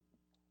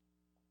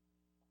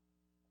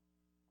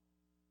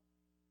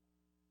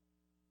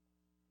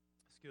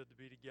Good to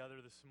be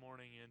together this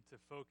morning and to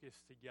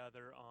focus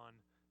together on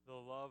the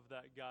love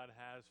that God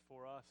has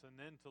for us, and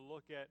then to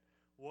look at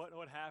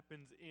what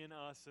happens in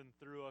us and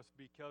through us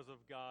because of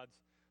God's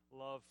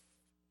love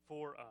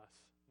for us.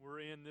 We're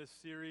in this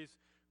series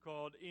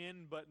called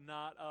In But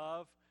Not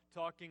Of,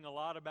 talking a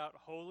lot about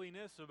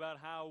holiness, about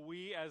how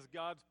we as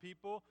God's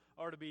people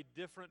are to be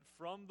different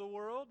from the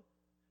world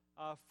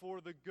for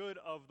the good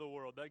of the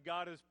world. That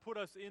God has put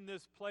us in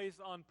this place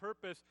on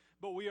purpose,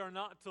 but we are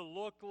not to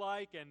look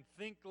like and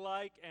think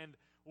like and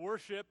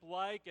worship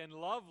like and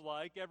love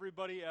like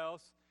everybody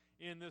else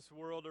in this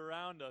world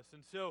around us.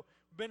 And so,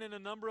 been in a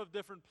number of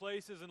different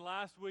places, and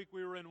last week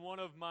we were in one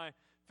of my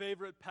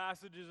favorite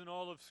passages in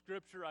all of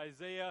Scripture,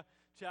 Isaiah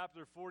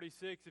chapter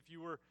 46. If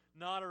you were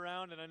not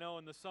around, and I know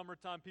in the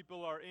summertime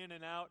people are in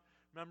and out,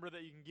 remember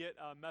that you can get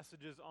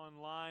messages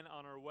online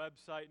on our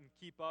website and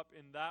keep up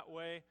in that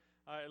way,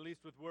 at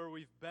least with where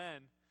we've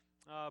been.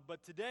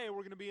 But today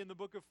we're going to be in the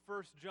book of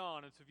 1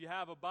 John. And so if you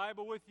have a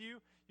Bible with you,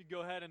 you can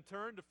go ahead and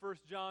turn to 1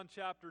 John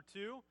chapter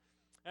 2.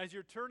 As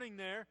you're turning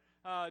there,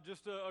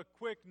 just a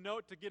quick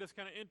note to get us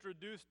kind of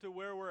introduced to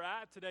where we're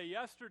at today.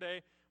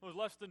 Yesterday was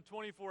less than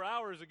 24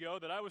 hours ago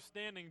that I was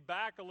standing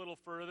back a little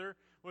further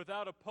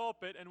without a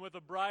pulpit and with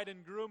a bride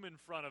and groom in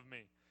front of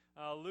me.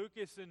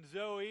 Lucas and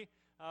Zoe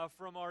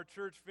from our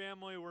church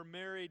family were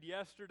married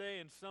yesterday,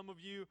 and some of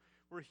you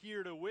were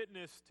here to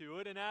witness to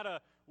it. And at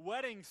a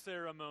wedding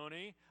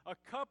ceremony, a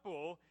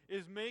couple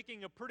is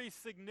making a pretty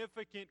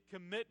significant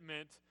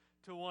commitment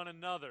to one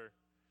another.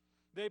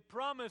 They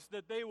promised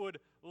that they would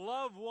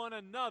love one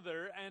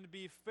another and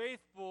be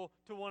faithful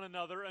to one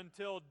another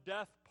until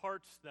death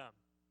parts them.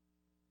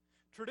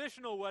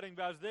 Traditional wedding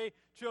vows, they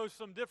chose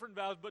some different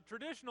vows, but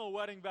traditional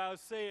wedding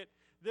vows say it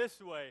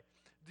this way: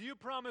 do you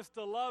promise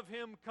to love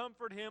him,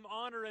 comfort him,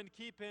 honor and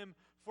keep him,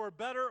 for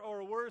better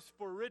or worse,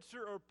 for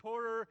richer or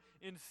poorer,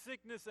 in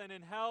sickness and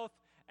in health,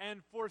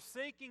 and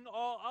forsaking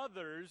all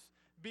others,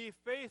 be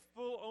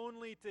faithful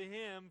only to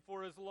him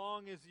for as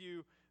long as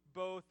you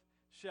both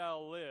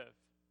shall live?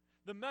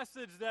 The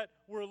message that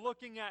we're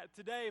looking at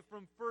today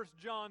from 1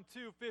 John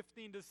 2,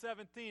 15 to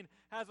 17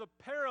 has a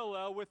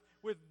parallel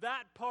with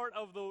that part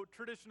of the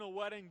traditional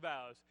wedding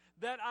vows.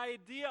 That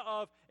idea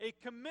of a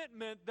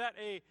commitment that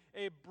a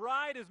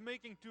bride is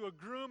making to a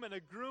groom and a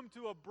groom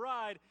to a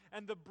bride,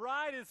 and the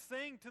bride is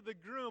saying to the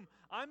groom,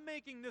 I'm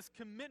making this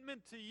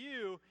commitment to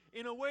you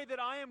in a way that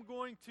I am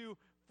going to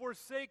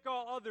forsake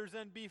all others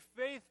and be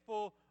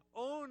faithful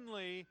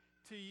only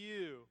to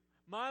you.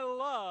 My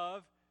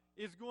love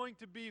is going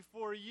to be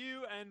for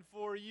you and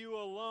for you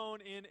alone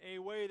in a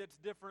way that's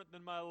different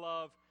than my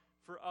love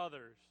for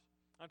others.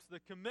 That's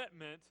the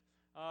commitment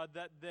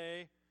that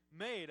they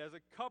made as a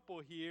couple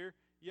here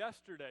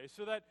yesterday.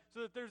 So that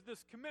there's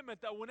this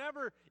commitment that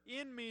whenever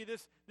in me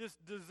this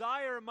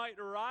desire might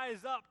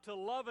rise up to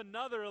love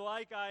another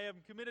like I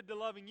am committed to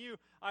loving you,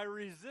 I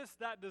resist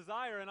that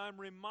desire, and I'm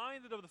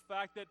reminded of the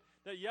fact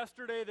that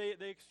yesterday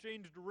they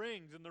exchanged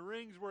rings, and the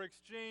rings were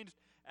exchanged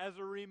as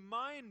a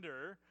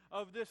reminder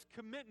of this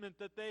commitment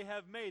that they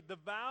have made, the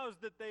vows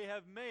that they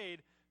have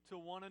made to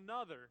one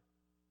another,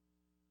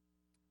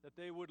 that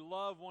they would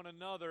love one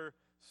another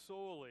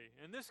solely.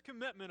 And this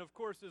commitment, of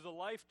course, is a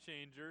life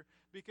changer,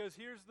 because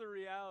here's the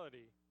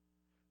reality.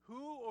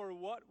 Who or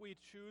what we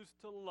choose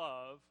to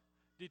love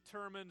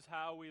determines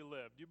how we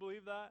live. Do you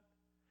believe that?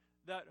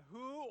 That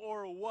who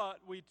or what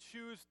we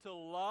choose to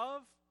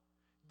love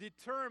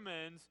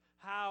determines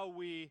how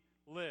we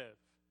live.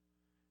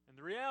 And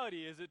the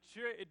reality is it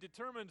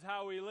determines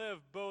how we live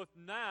both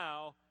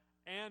now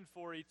and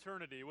for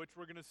eternity, which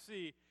we're going to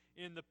see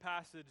in the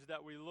passage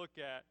that we look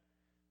at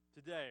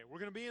today. We're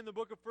going to be in the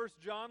book of 1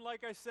 John,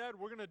 like I said.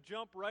 We're going to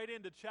jump right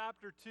into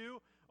chapter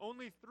 2.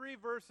 Only 3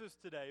 verses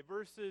today,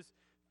 verses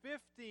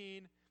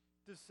 15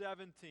 to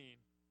 17.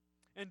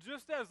 And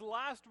just as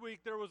last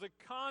week there was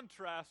a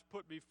contrast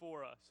put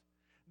before us,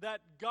 that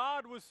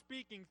God was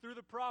speaking through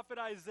the prophet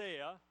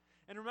Isaiah.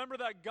 And remember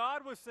that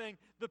God was saying,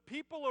 the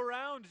people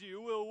around you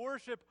will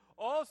worship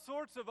all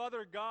sorts of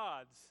other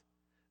gods.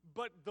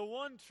 But the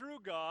one true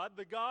God,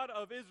 the God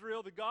of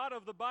Israel, the God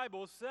of the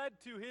Bible, said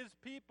to his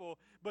people,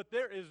 but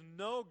there is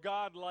no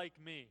God like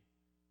me.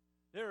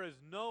 There is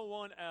no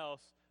one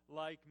else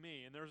like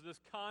me. And there's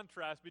this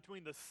contrast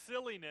between the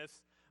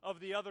silliness of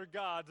the other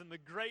gods and the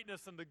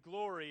greatness and the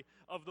glory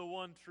of the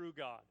one true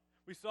God.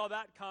 We saw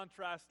that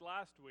contrast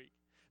last week.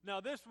 Now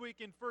this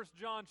week in 1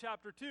 John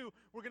chapter 2,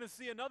 we're going to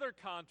see another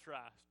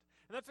contrast.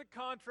 And that's a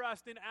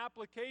contrast in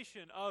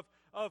application of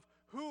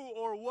who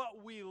or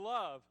what we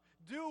love.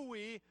 Do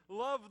we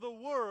love the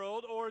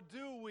world, or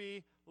do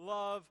we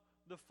love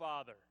the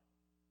Father?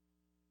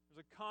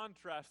 There's a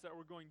contrast that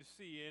we're going to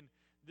see in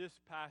this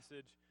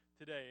passage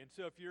today. And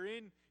so if you're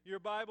in your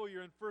Bible,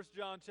 you're in 1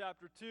 John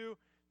chapter 2,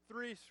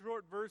 3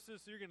 short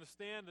verses, so you're going to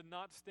stand and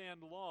not stand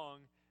long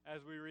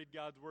as we read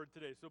God's word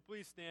today. So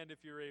please stand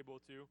if you're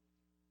able to.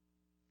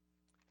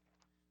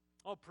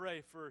 I'll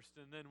pray first,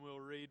 and then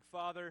we'll read.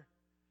 Father,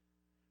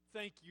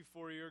 thank you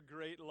for your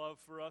great love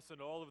for us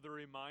and all of the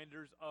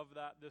reminders of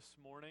that this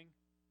morning.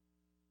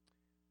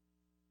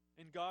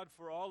 And God,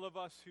 for all of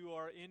us who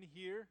are in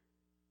here,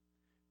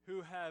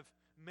 who have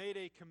made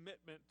a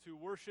commitment to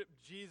worship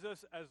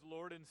Jesus as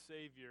Lord and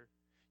Savior,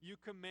 you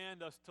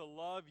command us to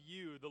love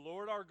you, the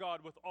Lord our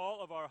God, with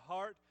all of our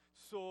heart,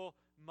 soul,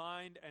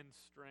 mind, and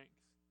strength.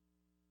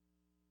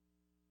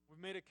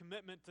 We've made a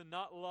commitment to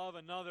not love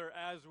another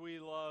as we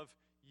love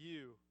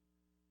you.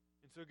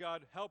 And so,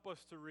 God, help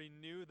us to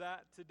renew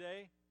that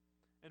today.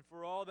 And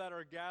for all that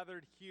are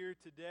gathered here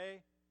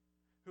today,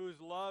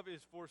 whose love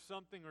is for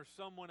something or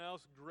someone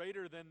else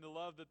greater than the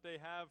love that they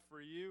have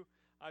for you,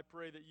 I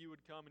pray that you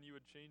would come and you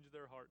would change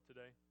their heart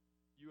today.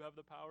 You have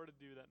the power to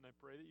do that, and I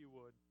pray that you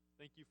would.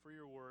 Thank you for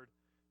your word.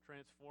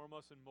 Transform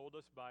us and mold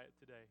us by it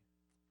today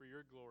for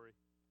your glory.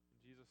 In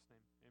Jesus'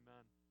 name,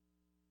 amen.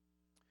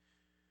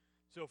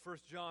 So 1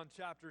 John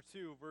chapter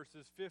 2,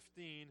 verses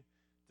 15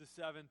 to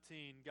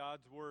 17,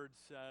 God's word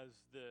says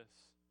this: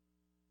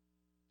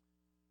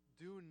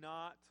 Do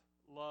not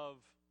love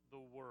the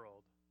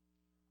world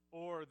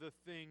or the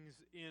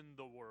things in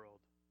the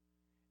world.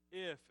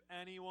 If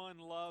anyone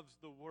loves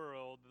the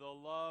world, the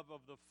love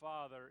of the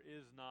Father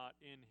is not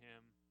in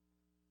him.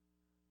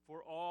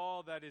 For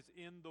all that is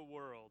in the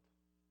world,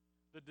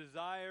 the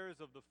desires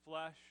of the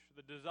flesh,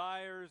 the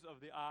desires of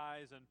the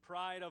eyes, and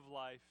pride of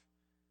life,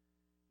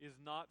 is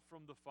not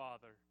from the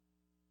Father,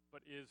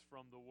 but is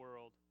from the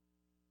world.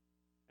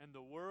 And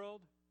the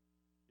world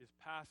is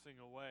passing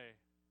away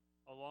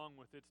along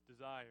with its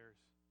desires.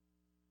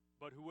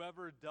 But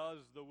whoever does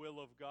the will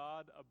of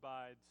God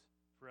abides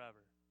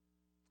forever.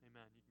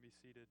 Amen. You can be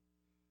seated.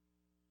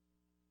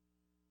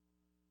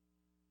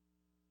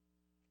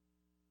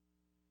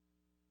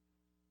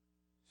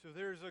 So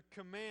there's a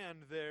command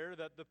there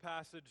that the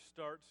passage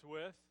starts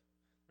with.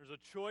 There's a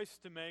choice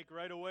to make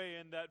right away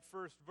in that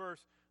first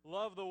verse.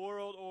 Love the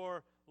world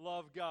or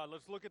love God.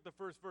 Let's look at the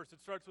first verse. It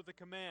starts with a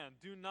command.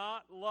 Do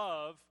not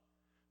love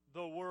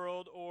the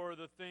world or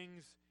the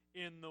things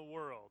in the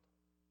world.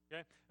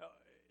 Okay?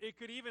 It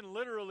could even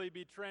literally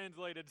be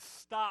translated,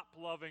 stop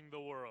loving the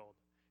world.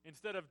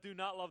 Instead of do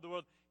not love the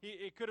world,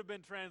 it could have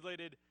been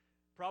translated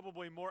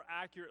probably more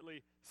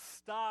accurately,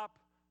 stop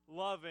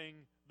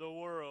loving the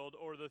world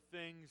or the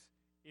things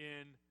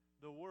in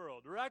the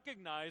world.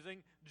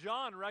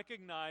 John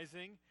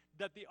recognizing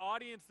that the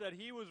audience that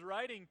he was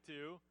writing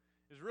to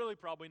is really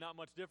probably not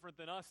much different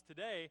than us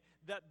today,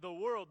 that the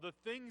world, the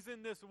things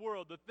in this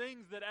world, the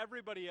things that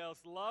everybody else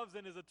loves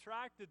and is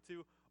attracted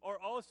to are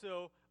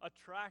also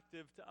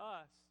attractive to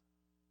us.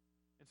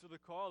 And so the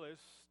call is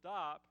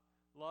stop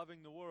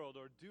loving the world,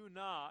 or do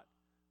not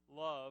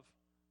love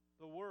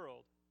the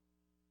world.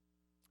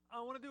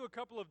 I want to do a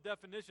couple of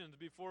definitions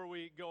before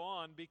we go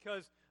on,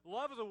 because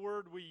love is a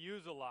word we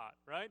use a lot,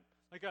 right?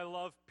 Like I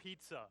love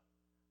pizza.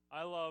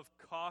 I love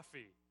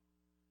coffee.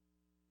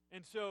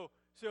 And so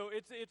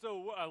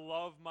I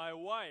love my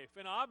wife.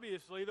 And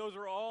obviously those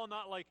are all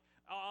not like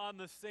on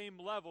the same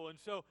level. And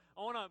so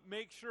I want to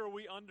make sure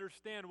we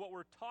understand what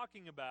we're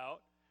talking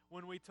about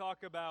when we talk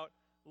about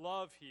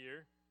love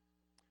here.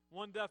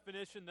 One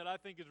definition that I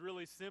think is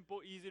really simple,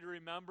 easy to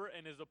remember,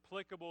 and is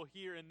applicable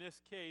here in this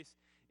case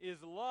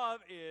is love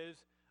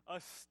is a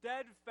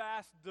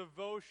steadfast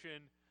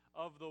devotion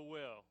of the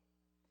will.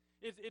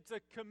 It's a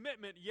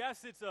commitment.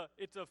 Yes, it's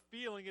a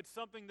feeling. It's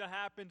something that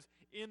happens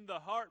in the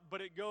heart, but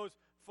it goes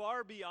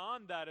far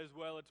beyond that as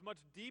well. It's much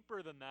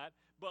deeper than that.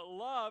 But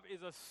love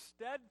is a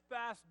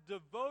steadfast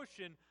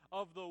devotion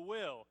of the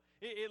will.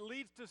 It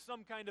leads to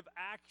some kind of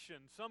action,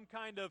 some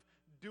kind of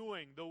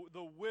doing,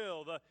 the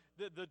will,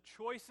 the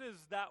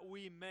choices that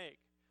we make.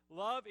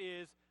 Love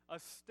is a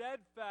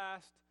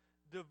steadfast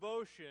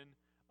devotion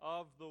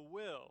of the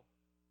will.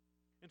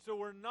 And so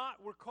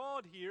we're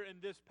called here in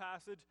this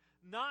passage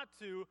not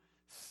to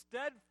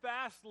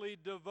steadfastly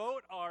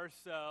devote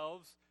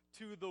ourselves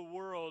to the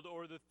world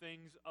or the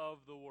things of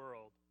the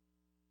world.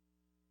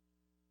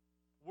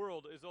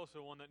 World is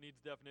also one that needs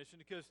definition,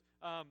 because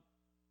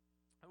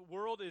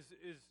world is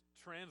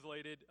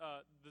translated,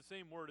 the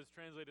same word is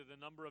translated a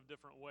number of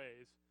different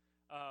ways.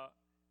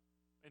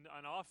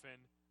 And often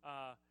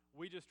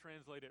we just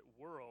translate it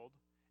world,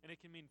 and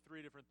it can mean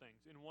three different things.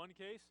 In one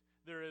case,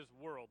 there is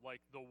world,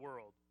 like the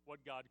world,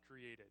 what God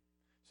created.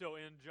 So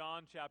in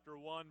John chapter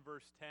 1,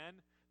 verse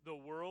 10, the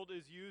world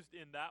is used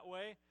in that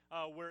way,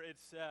 where it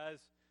says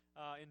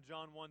in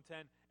John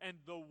 1:10, and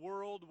the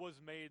world was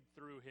made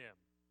through him.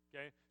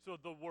 Okay? So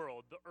the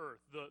world, the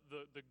earth,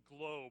 the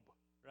globe,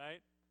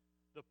 right?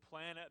 The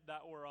planet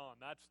that we're on,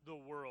 that's the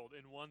world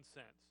in one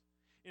sense.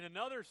 In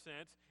another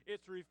sense,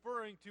 it's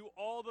referring to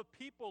all the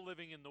people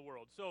living in the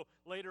world. So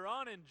later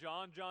on in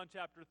John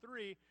chapter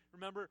 3,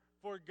 remember,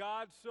 for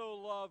God so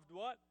loved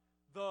what?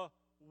 The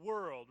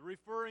world,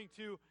 referring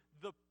to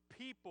the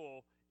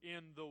people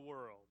in the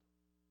world.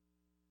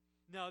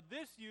 Now,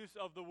 this use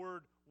of the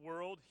word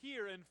world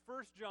here in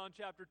 1 John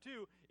chapter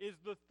 2 is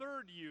the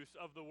third use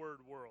of the word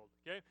world.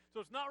 Okay? So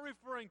it's not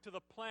referring to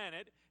the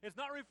planet. It's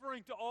not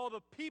referring to all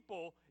the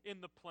people in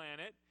the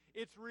planet.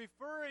 It's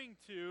referring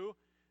to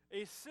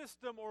a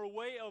system or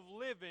way of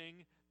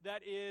living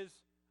that is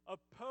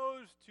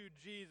opposed to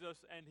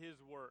Jesus and his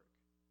work.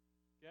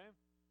 Okay?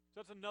 So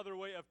that's another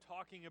way of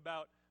talking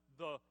about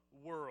the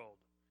world.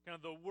 Kind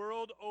of the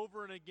world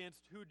over and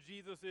against who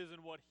Jesus is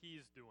and what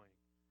he's doing.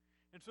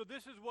 And so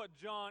this is what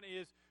John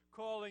is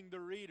calling the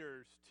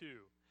readers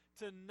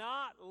to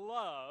not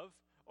love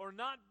or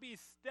not be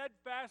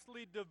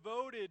steadfastly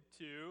devoted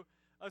to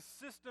a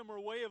system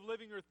or way of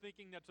living or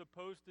thinking that's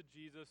opposed to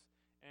Jesus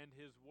and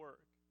his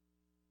work.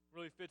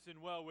 Really fits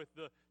in well with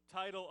the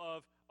title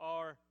of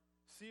our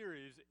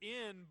series,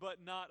 In But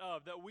Not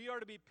Of, that we are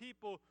to be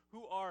people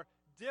who are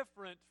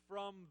different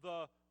from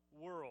the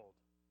world.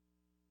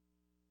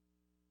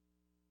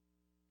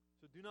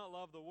 So do not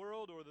love the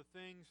world or the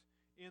things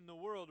in the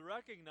world,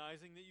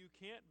 recognizing that you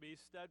can't be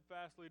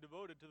steadfastly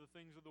devoted to the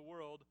things of the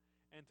world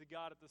and to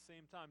God at the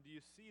same time. Do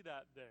you see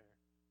that there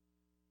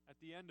at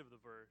the end of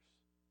the verse?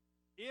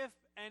 If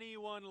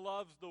anyone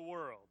loves the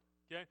world.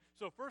 Okay?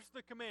 So first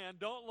the command,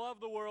 don't love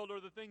the world or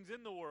the things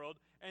in the world,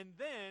 and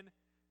then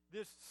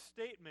this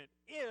statement,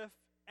 if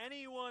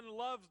anyone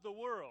loves the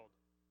world.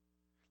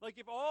 Like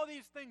if all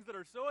these things that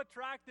are so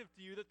attractive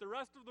to you that the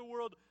rest of the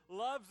world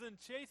loves and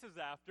chases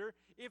after,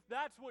 if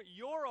that's what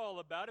you're all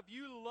about, if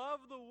you love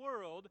the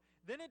world,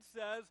 then it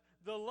says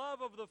the love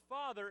of the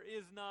Father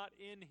is not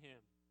in him.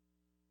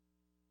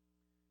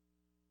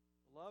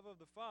 The love of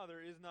the Father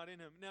is not in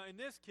him. Now in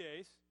this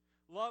case,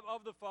 love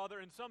of the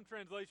Father, in some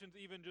translations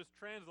even just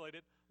translate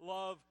it,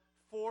 love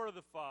for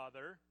the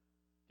Father,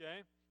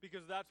 okay?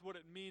 Because that's what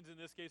it means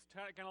in this case.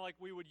 Kind of like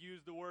we would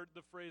use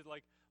the phrase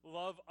like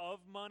love of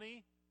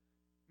money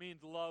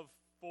means love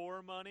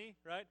for money,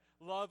 right?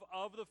 Love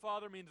of the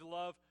Father means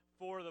love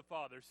for the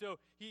Father. So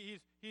he's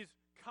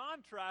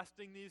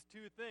contrasting these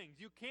two things.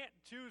 You can't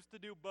choose to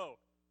do both.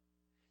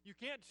 You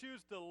can't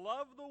choose to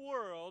love the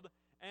world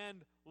and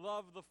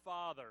love the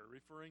Father,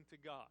 referring to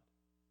God.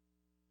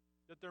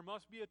 That there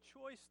must be a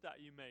choice that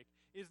you make.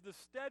 Is the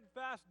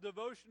steadfast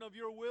devotion of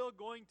your will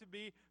going to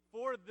be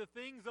for the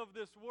things of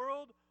this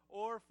world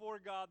or for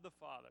God the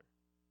Father?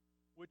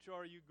 Which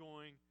are you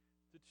going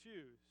to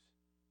choose?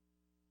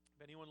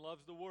 If anyone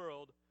loves the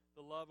world,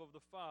 the love of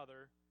the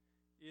Father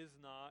is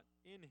not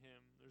in him.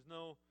 There's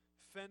no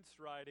fence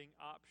riding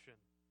option.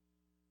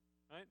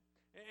 Right?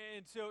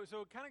 And so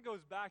it kind of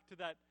goes back to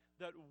that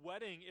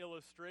wedding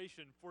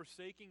illustration,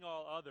 forsaking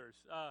all others.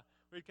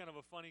 We had kind of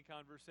a funny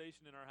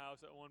conversation in our house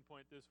at one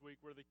point this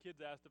week where the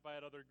kids asked if I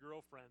had other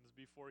girlfriends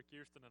before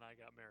Kirsten and I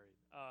got married.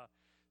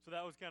 So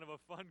that was kind of a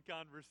fun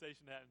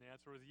conversation to have, and the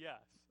answer was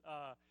yes.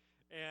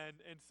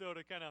 And so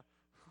to kind of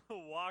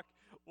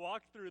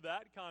walk through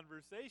that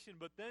conversation,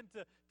 but then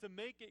to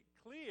make it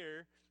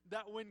clear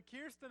that when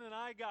Kirsten and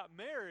I got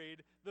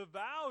married, the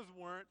vows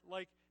weren't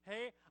like,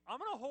 hey, I'm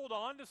going to hold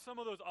on to some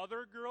of those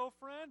other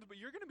girlfriends, but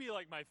you're going to be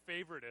like my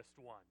favoritist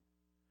one.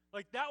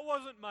 Like that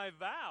wasn't my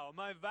vow.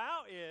 My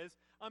vow is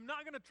I'm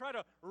not going to try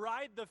to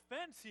ride the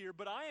fence here,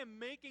 but I am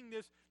making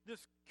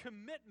this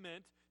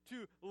commitment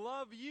to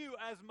love you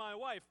as my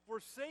wife,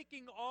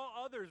 forsaking all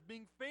others,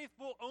 being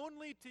faithful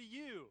only to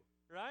you,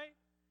 right?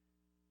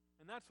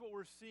 And that's what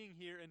we're seeing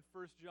here in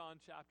 1 John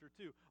chapter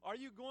 2. Are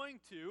you going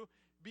to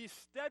be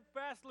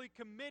steadfastly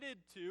committed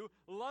to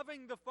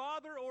loving the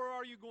Father, or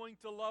are you going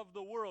to love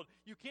the world?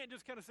 You can't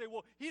just kind of say,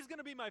 well, he's going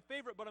to be my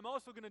favorite, but I'm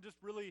also going to just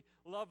really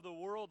love the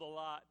world a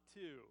lot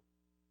too.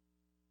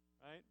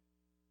 Right?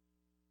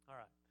 All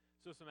right.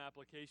 So some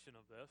application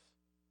of this.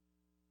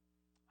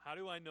 How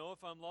do I know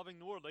if I'm loving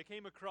the world? I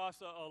came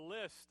across a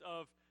list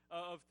of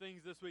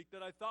things this week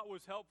that I thought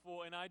was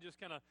helpful, and I just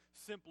kind of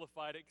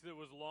simplified it because it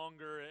was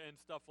longer and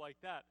stuff like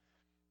that.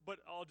 But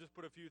I'll just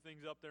put a few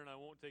things up there, and I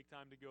won't take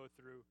time to go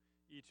through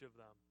each of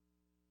them.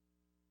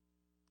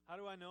 How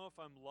do I know if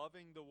I'm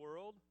loving the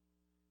world?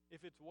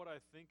 If it's what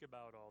I think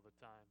about all the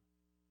time.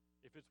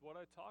 If it's what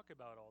I talk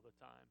about all the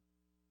time.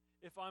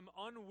 If I'm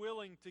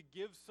unwilling to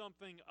give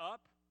something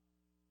up,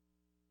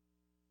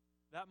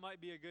 that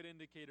might be a good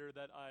indicator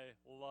that I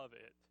love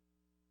it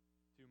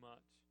too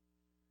much.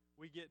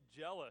 We get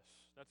jealous.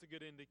 That's a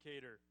good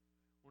indicator.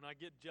 When I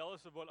get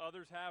jealous of what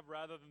others have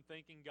rather than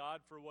thanking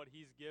God for what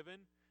he's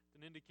given, it's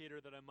an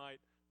indicator that I might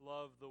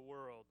love the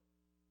world.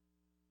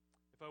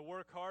 If I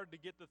work hard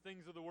to get the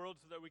things of the world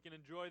so that we can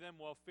enjoy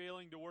them while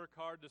failing to work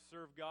hard to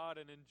serve God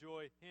and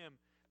enjoy him,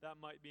 that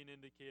might be an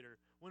indicator.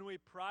 When we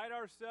pride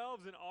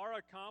ourselves in our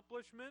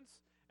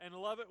accomplishments and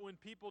love it when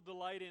people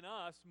delight in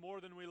us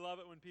more than we love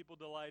it when people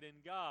delight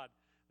in God,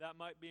 that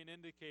might be an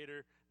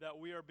indicator that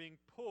we are being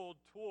pulled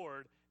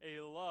toward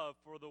a love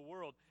for the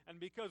world. And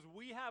because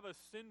we have a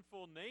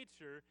sinful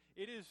nature,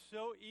 it is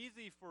so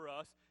easy for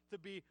us to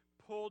be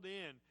pulled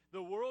in.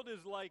 The world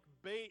is like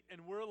bait,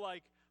 and we're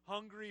like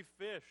hungry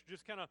fish,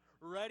 just kind of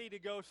ready to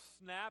go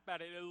snap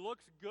at it. It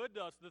looks good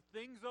to us. The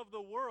things of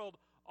the world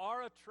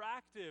are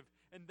attractive,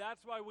 and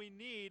that's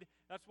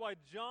why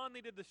John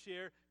needed to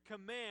share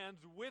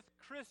commands with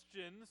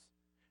Christians,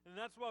 and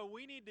that's why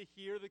we need to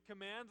hear the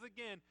commands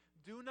again.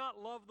 Do not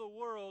love the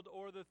world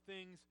or the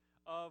things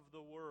of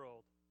the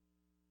world.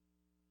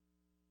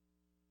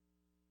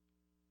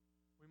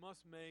 We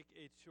must make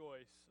a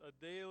choice, a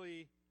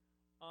daily,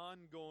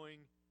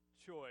 ongoing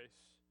choice.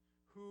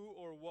 Who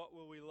or what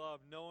will we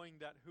love, knowing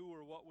that who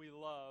or what we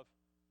love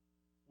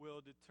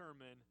will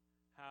determine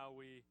how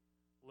we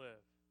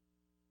live.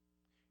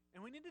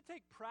 And we need to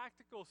take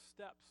practical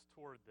steps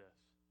toward this.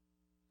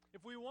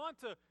 If we want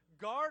to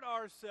guard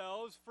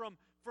ourselves from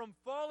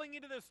falling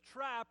into this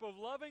trap of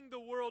loving the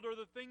world or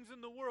the things in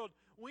the world,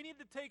 we need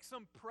to take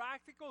some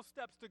practical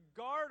steps to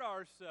guard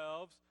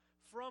ourselves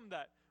from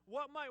that.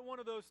 What might one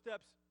of those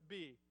steps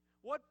be?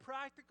 What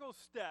practical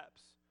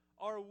steps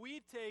are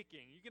we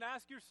taking? You can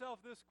ask yourself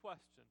this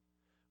question.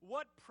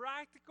 What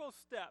practical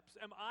steps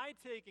am I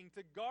taking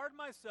to guard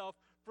myself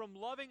from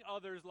loving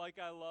others like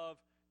I love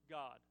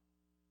God?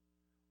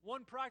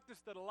 One practice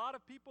that a lot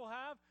of people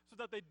have so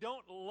that they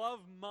don't love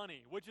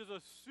money, which is a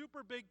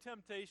super big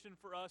temptation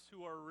for us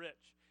who are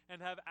rich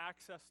and have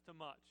access to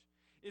much,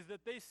 is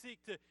that they seek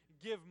to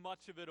give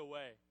much of it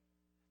away.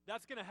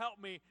 That's going to help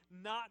me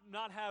not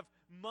have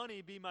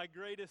money be my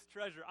greatest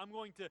treasure. I'm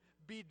going to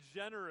be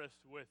generous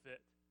with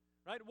it.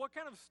 Right? What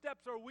kind of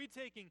steps are we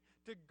taking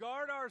to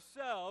guard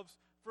ourselves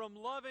from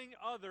loving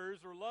others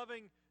or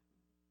loving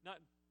not?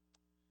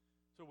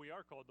 So we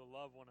are called to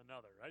love one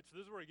another, right? So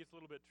this is where it gets a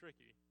little bit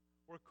tricky.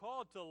 We're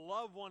called to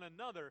love one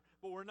another,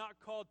 but we're not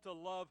called to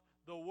love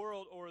the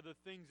world or the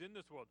things in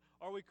this world.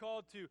 Are we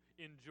called to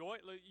enjoy?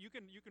 You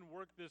can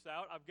work this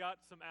out. I've got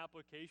some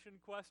application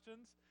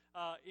questions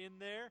in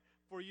there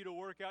for you to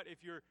work out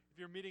if you're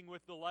meeting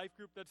with the life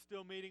group that's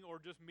still meeting or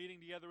just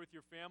meeting together with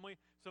your family.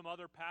 Some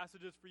other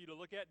passages for you to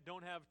look at.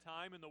 Don't have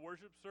time in the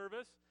worship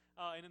service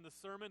and in the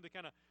sermon to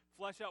kind of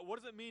flesh out what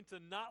does it mean to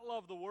not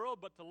love the world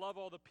but to love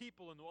all the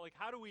people in the world. Like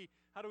how do we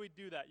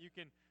do that? You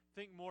can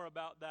think more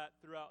about that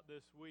throughout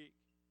this week.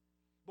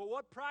 But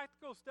what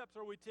practical steps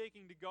are we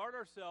taking to guard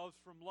ourselves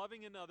from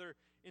loving another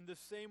in the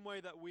same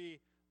way that we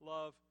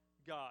love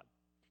God?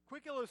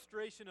 Quick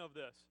illustration of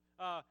this.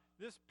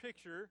 This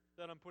picture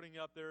that I'm putting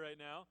up there right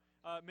now,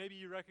 maybe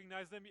you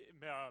recognize them.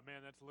 Oh,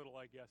 man, that's little,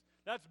 I guess.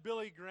 That's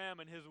Billy Graham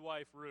and his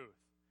wife, Ruth.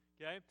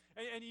 Okay?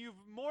 And you've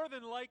more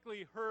than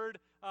likely heard,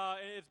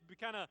 it's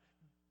kind of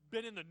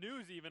been in the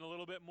news even a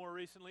little bit more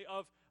recently,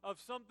 of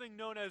something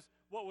known as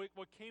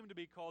what came to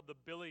be called the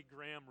Billy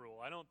Graham rule.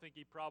 I don't think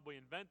he probably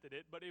invented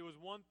it, but it was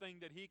one thing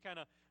that he kind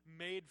of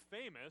made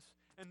famous,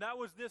 and that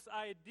was this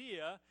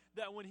idea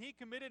that when he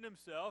committed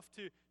himself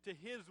to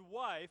his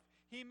wife,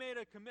 he made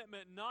a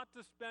commitment not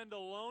to spend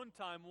alone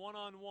time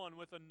one-on-one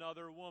with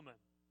another woman,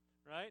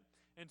 right?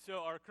 And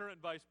so our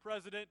current vice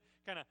president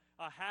kind of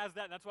has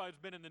that, and that's why it's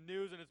been in the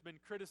news and it's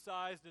been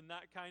criticized and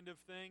that kind of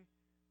thing.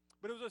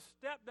 But it was a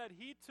step that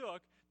he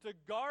took to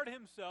guard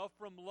himself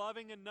from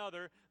loving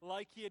another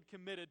like he had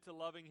committed to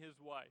loving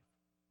his wife.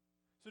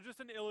 So just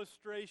an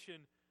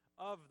illustration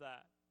of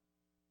that.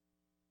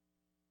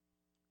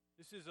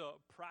 This is a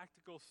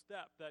practical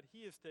step that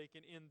he has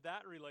taken in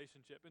that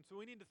relationship. And so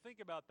we need to think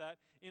about that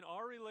in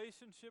our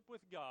relationship with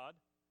God.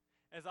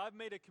 As I've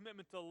made a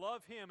commitment to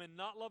love him and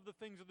not love the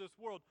things of this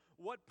world,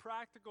 what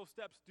practical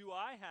steps do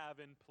I have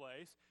in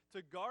place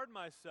to guard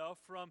myself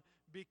from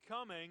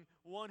becoming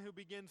one who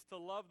begins to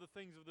love the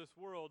things of this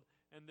world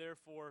and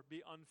therefore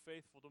be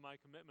unfaithful to my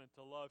commitment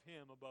to love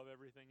him above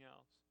everything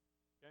else?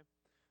 Okay?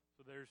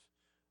 So there's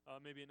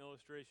maybe an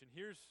illustration.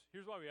 Here's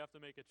why we have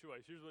to make a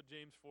choice. Here's what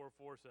James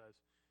 4:4 says.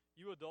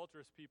 You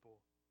adulterous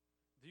people,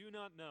 do you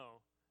not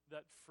know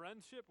that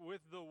friendship with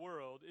the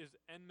world is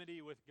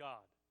enmity with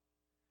God?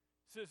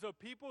 So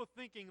people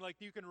thinking like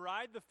you can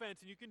ride the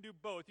fence and you can do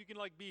both. You can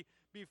like be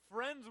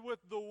friends with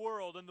the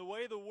world and the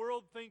way the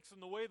world thinks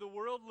and the way the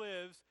world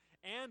lives,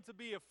 and to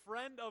be a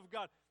friend of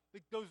God.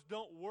 Like those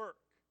don't work.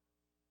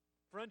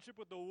 Friendship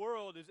with the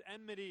world is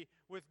enmity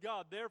with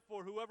God.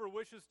 Therefore, whoever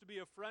wishes to be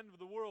a friend of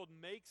the world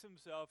makes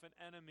himself an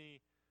enemy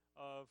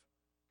of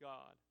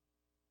God.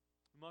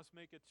 We must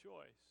make a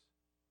choice.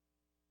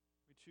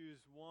 We choose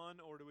one,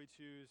 or do we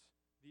choose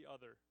the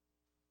other?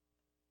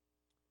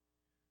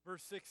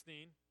 Verse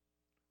 16.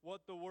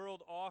 What the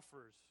world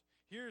offers.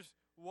 Here's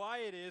why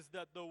it is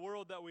that the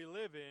world that we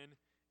live in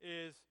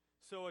is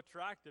so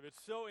attractive.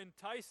 It's so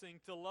enticing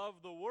to love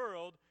the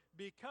world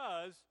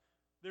because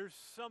there's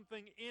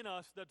something in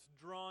us that's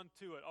drawn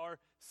to it. Our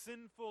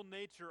sinful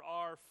nature,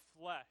 our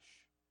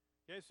flesh.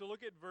 Okay, so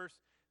look at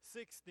verse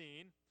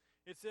 16.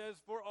 It says,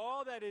 for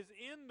all that is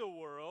in the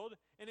world,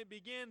 and it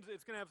begins,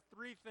 it's going to have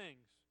three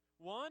things.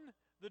 One,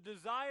 the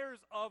desires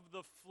of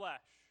the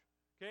flesh.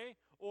 Okay?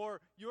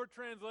 Or your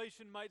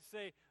translation might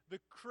say, the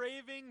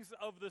cravings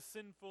of the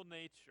sinful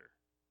nature.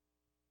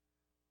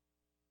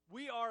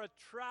 We are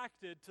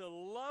attracted to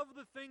love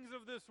the things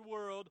of this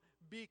world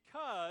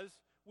because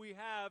we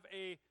have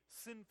a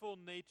sinful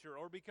nature,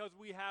 or because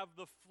we have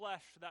the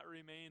flesh that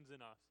remains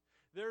in us.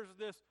 There's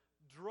this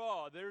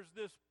draw, there's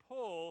this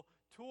pull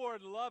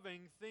toward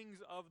loving things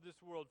of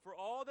this world. For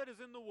all that is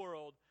in the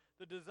world,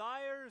 the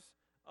desires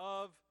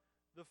of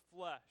the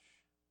flesh.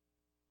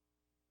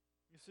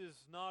 This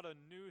is not a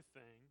new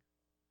thing.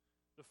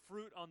 The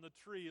fruit on the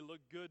tree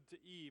looked good to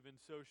Eve, and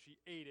so she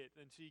ate it,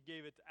 and she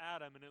gave it to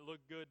Adam, and it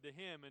looked good to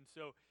him, and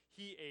so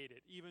he ate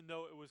it, even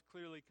though it was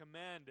clearly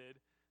commanded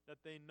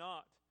that they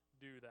not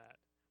do that.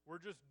 We're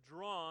just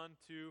drawn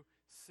to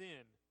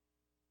sin.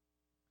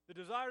 The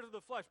desires of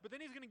the flesh. But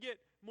then he's going to get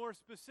more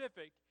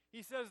specific.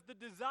 He says the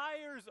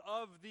desires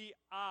of the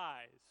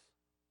eyes.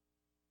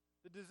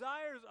 The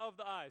desires of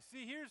the eyes.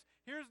 See,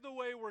 here's the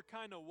way we're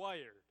kind of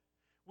wired.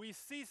 We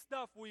see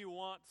stuff, we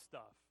want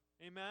stuff.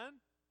 Amen?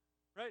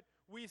 Right?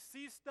 We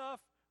see stuff,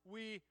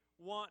 we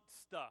want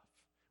stuff.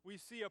 We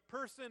see a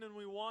person and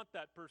we want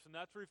that person.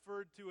 That's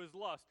referred to as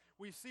lust.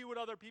 We see what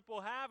other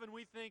people have and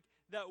we think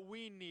that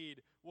we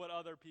need what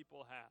other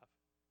people have.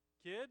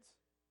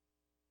 Kids,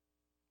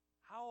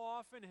 how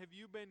often have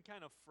you been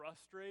kind of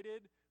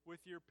frustrated with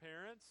your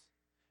parents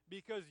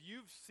because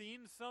you've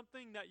seen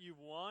something that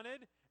you've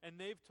wanted and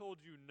they've told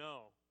you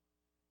no?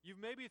 You've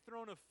maybe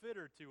thrown a fit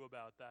or two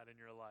about that in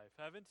your life,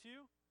 haven't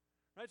you?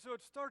 Right? So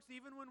it starts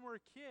even when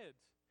we're kids,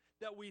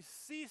 that we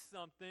see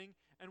something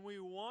and we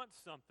want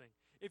something.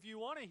 If you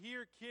want to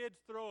hear kids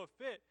throw a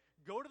fit,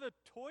 go to the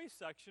toy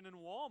section in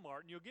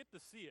Walmart and you'll get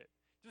to see it.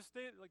 Just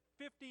stay like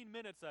 15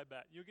 minutes, I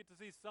bet. You'll get to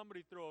see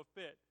somebody throw a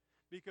fit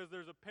because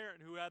there's a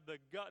parent who had the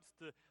guts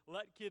to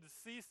let kids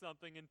see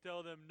something and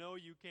tell them, no,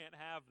 you can't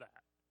have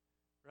that.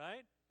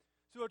 Right?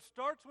 So it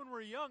starts when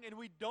we're young and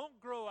we don't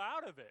grow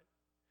out of it.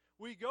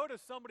 We go to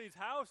somebody's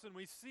house and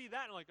we see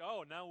that and like,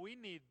 oh, now we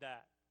need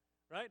that.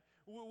 Right?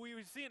 We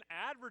see an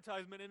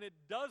advertisement and it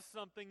does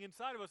something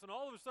inside of us, and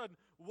all of a sudden,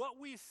 what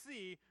we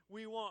see,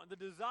 we want. The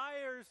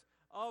desires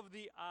of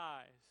the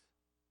eyes.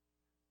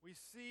 We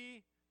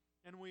see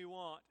and we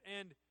want.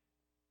 And,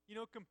 you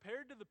know,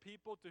 compared to the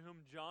people to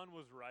whom John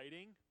was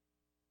writing,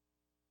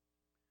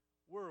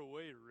 we're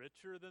way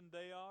richer than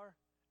they are,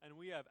 and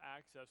we have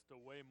access to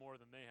way more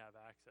than they have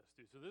access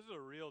to. So this is a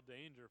real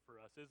danger for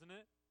us, isn't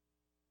it?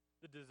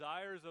 The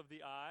desires of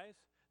the eyes,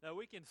 that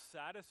we can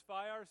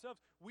satisfy ourselves.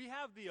 We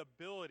have the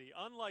ability,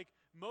 unlike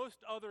most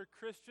other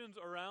Christians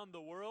around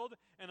the world,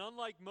 and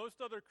unlike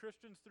most other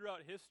Christians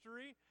throughout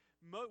history,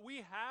 we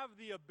have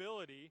the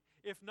ability,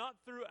 if not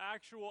through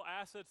actual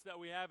assets that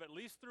we have, at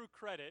least through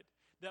credit,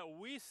 that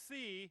we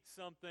see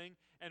something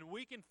and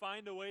we can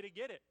find a way to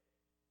get it.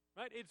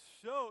 Right? It's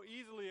so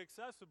easily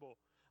accessible.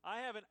 I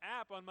have an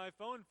app on my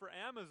phone for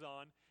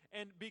Amazon,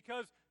 and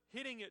because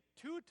hitting it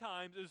 2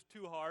 times is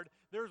too hard,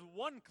 there's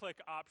one-click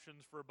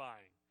options for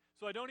buying.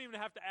 So I don't even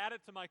have to add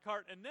it to my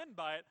cart and then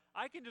buy it.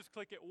 I can just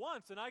click it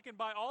once and I can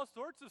buy all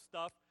sorts of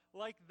stuff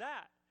like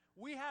that.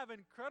 We have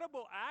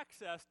incredible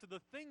access to the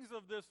things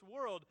of this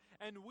world,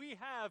 and we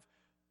have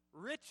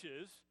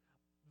riches,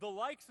 the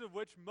likes of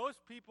which most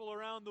people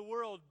around the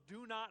world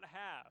do not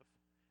have.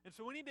 And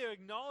so we need to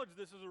acknowledge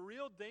this as a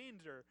real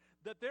danger,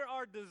 that there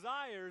are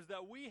desires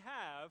that we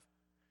have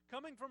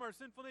coming from our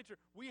sinful nature.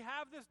 We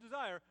have this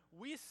desire,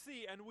 we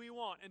see and we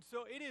want. And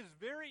so it is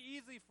very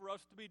easy for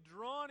us to be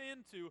drawn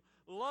into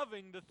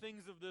loving the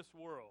things of this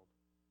world.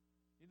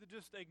 You need to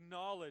just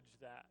acknowledge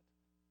that.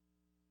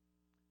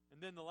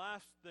 And then the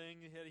last thing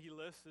that he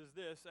lists is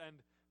this, and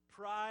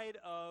pride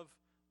of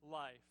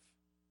life.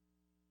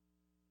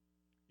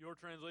 Your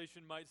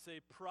translation might say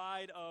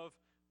pride of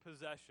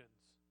possessions.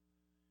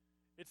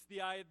 It's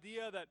the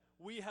idea that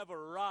we have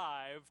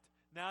arrived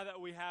now that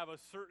we have a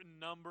certain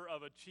number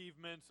of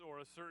achievements or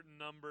a certain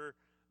number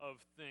of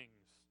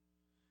things.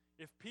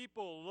 If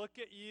people look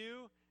at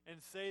you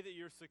and say that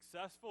you're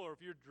successful, or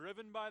if you're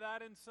driven by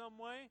that in some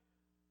way,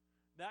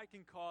 that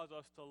can cause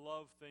us to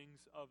love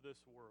things of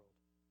this world.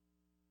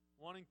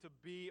 Wanting to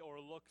be or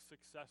look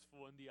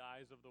successful in the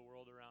eyes of the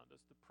world around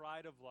us. The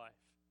pride of life.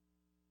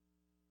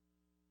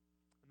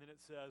 And then it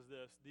says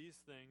this,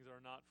 these things are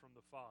not from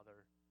the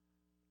Father,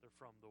 they're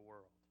from the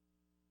world.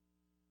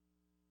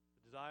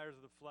 The desires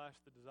of the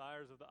flesh, the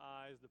desires of the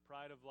eyes, the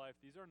pride of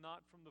life, these are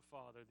not from the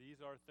Father.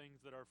 These are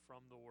things that are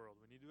from the world.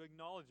 We need to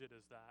acknowledge it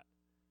as that.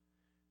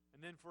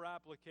 And then for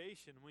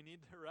application, we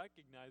need to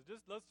recognize,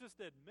 let's just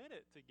admit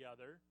it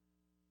together.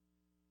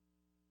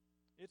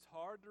 It's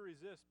hard to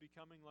resist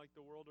becoming like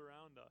the world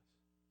around us.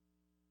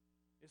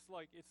 It's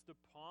like it's the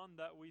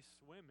pond that we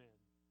swim in.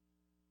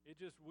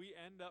 We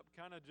end up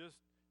kind of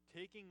just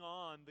taking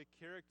on the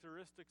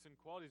characteristics and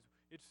qualities.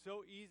 It's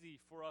so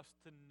easy for us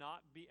to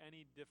not be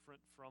any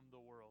different from the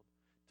world,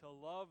 to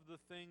love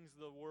the things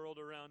the world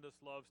around us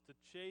loves, to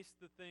chase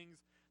the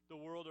things the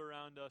world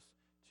around us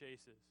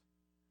chases.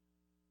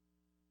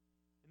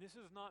 And this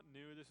is not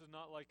new. This is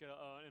not like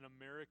an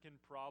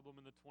American problem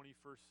in the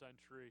 21st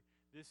century.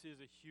 This is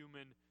a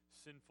human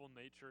sinful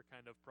nature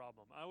kind of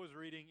problem. I was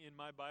reading in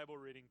my Bible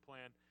reading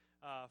plan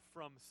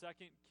from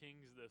 2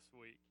 Kings this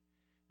week.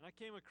 And I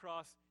came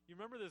across, you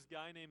remember this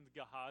guy named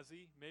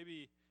Gehazi?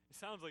 Maybe, it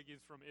sounds like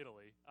he's from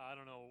Italy. I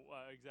don't know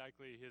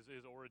exactly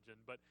his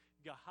origin. But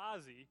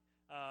Gehazi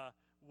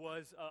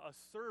was a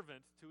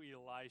servant to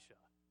Elisha.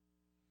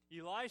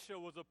 Elisha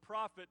was a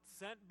prophet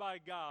sent by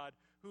God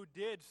who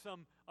did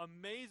some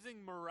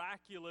amazing,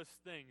 miraculous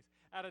things.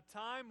 At a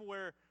time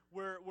where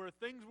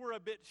things were a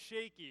bit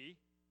shaky,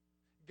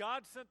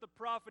 God sent the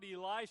prophet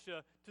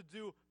Elisha to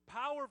do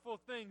powerful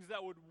things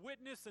that would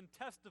witness and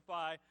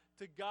testify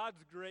to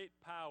God's great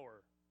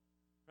power.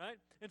 Right?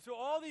 And so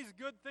all these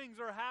good things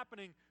are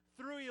happening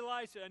through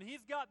Elisha. And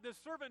he's got this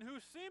servant who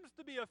seems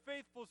to be a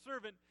faithful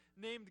servant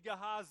named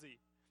Gehazi.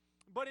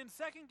 But in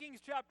 2 Kings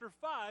chapter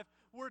 5,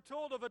 we're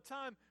told of a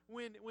time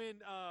when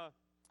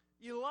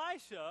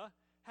Elisha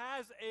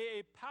has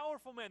a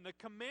powerful man, the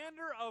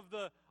commander of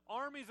the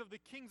armies of the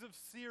kings of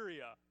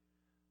Syria,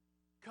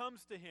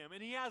 comes to him,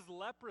 and he has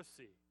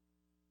leprosy.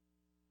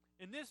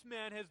 And this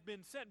man has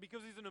been sent,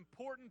 because he's an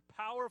important,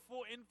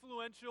 powerful,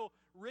 influential,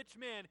 rich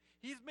man,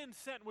 he's been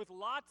sent with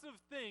lots of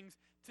things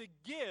to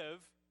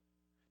give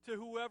to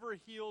whoever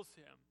heals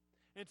him.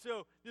 And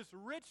so this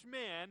rich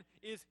man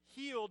is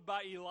healed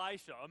by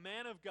Elisha, a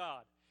man of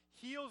God,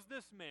 heals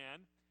this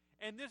man,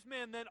 and this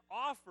man then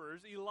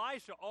offers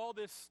Elisha all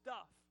this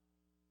stuff.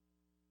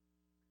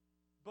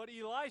 But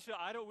Elisha,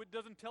 it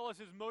doesn't tell us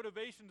his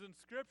motivations in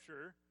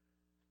Scripture,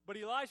 but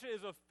Elisha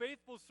is a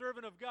faithful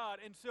servant of God,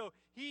 and so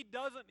he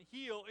doesn't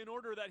heal in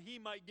order that he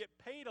might get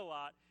paid a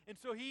lot, and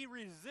so he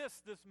resists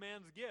this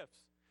man's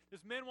gifts.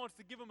 This man wants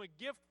to give him a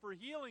gift for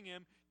healing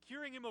him,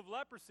 curing him of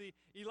leprosy.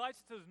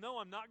 Elisha says, no,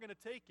 I'm not going to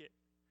take it.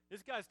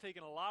 This guy's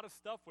taking a lot of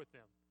stuff with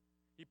him.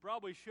 He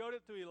probably showed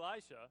it to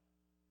Elisha,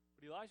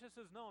 but Elisha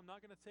says, no, I'm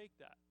not going to take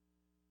that.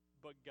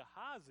 But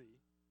Gehazi,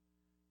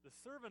 the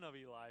servant of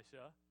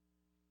Elisha,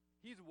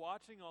 he's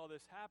watching all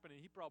this happen, and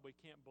he probably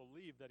can't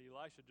believe that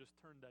Elisha just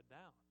turned that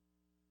down.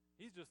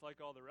 He's just like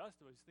all the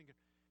rest of us. He's thinking,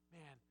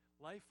 man,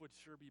 life would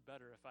sure be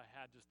better if I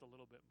had just a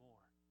little bit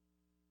more.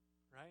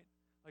 Right?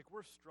 Like,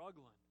 we're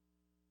struggling.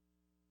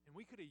 And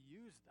we could have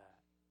used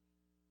that.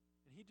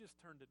 And he just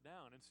turned it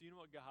down. And so you know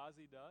what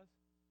Gehazi does?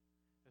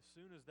 As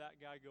soon as that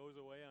guy goes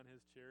away on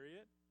his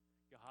chariot,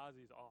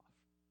 Gehazi's off.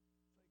 It's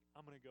like,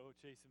 I'm going to go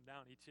chase him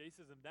down. He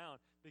chases him down.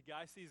 The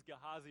guy sees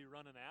Gehazi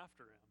running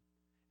after him,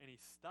 and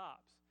he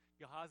stops.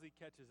 Gehazi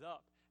catches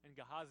up, and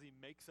Gehazi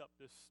makes up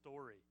this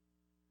story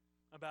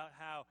about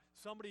how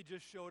somebody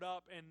just showed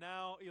up, and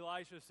now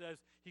Elisha says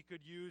he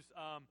could use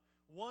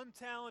 1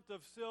 talent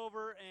of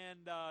silver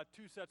and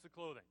 2 sets of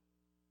clothing.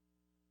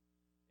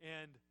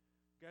 And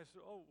the guy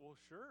said, oh, well,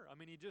 sure. I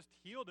mean, he just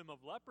healed him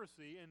of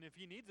leprosy, and if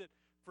he needs it,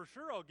 for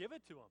sure I'll give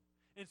it to him.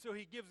 And so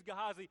he gives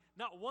Gehazi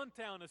not 1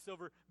 talent of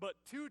silver, but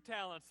 2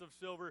 talents of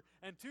silver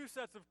and 2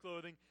 sets of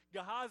clothing.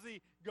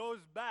 Gehazi goes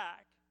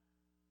back,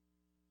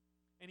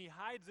 and he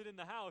hides it in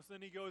the house.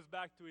 Then he goes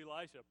back to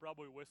Elisha,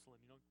 probably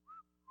whistling,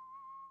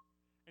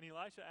 And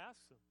Elisha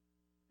asks him,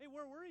 hey,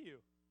 where were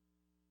you?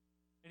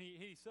 And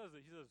he says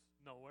it. He says,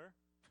 nowhere.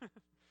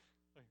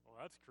 Like, well,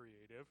 that's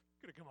creative.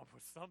 Could have come up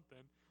with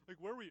something. Like,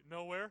 where were you?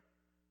 Nowhere.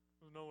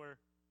 It was nowhere.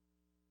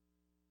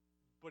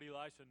 But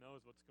Elisha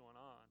knows what's going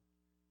on.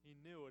 He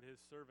knew what his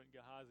servant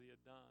Gehazi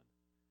had done.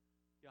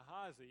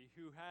 Gehazi,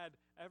 who had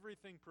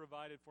everything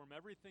provided for him,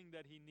 everything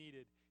that he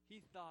needed,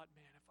 he thought,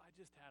 man, if I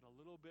just had a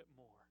little bit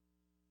more.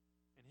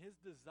 And his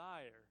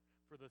desire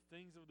for the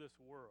things of this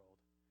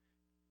world,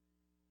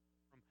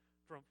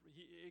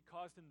 it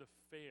caused him to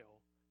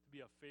fail to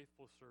be a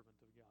faithful servant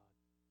of God.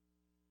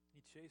 He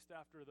chased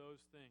after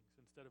those things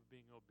instead of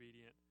being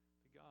obedient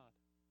to God.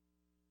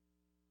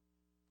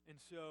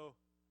 And so,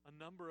 a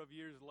number of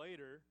years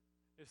later,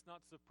 it's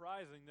not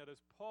surprising that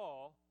as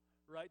Paul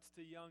writes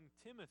to young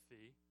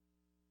Timothy,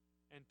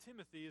 and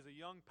Timothy is a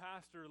young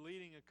pastor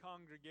leading a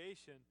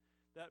congregation,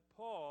 that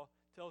Paul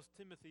tells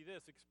Timothy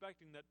this,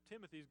 expecting that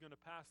Timothy is going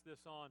to pass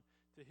this on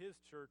to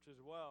his church as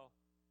well.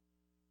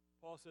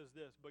 Paul says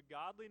this, but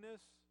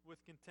godliness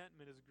with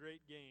contentment is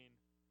great gain,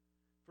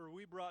 for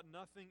we brought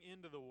nothing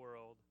into the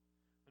world,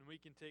 and we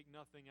can take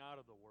nothing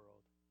out of the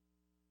world.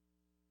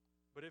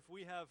 But if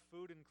we have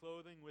food and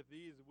clothing, with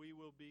these we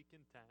will be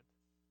content.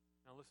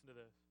 Now listen to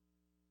this.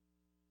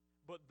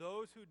 But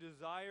those who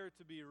desire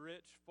to be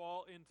rich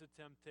fall into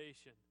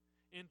temptation,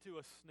 into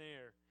a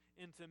snare,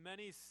 into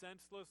many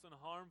senseless and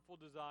harmful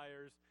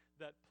desires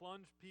that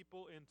plunge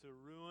people into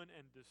ruin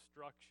and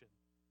destruction.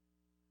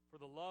 For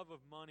the love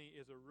of money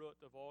is a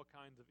root of all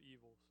kinds of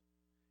evils.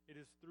 It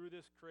is through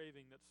this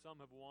craving that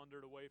some have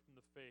wandered away from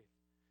the faith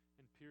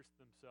and pierced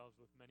themselves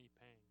with many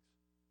pangs.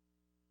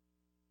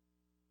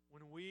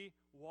 When we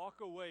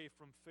walk away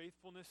from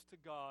faithfulness to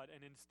God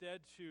and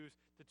instead choose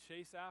to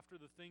chase after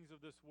the things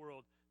of this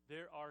world,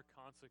 there are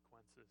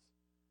consequences.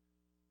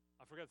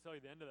 I forgot to tell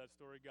you the end of that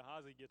story.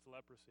 Gehazi gets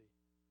leprosy.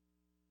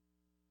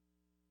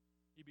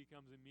 He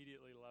becomes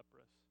immediately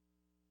leprous.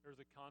 There's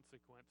a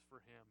consequence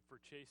for him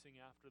for chasing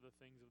after the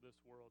things of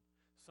this world.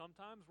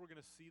 Sometimes we're going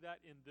to see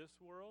that in this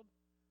world.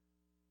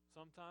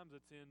 Sometimes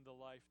it's in the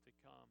life to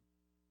come.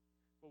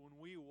 But when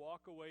we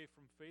walk away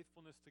from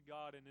faithfulness to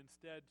God and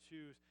instead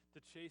choose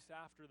to chase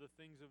after the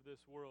things of this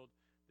world,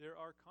 there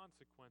are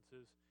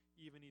consequences,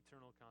 even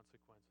eternal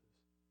consequences.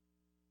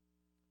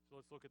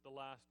 So let's look at the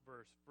last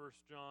verse,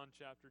 1 John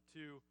chapter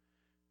 2,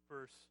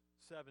 verse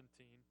 17.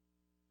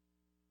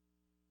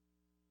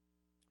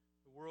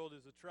 The world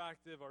is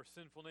attractive. Our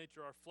sinful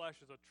nature, our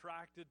flesh is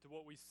attracted to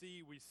what we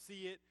see. We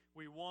see it,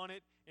 we want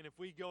it, and if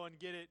we go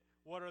and get it,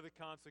 what are the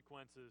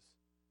consequences?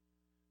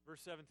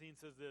 Verse 17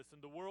 says this,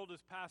 and the world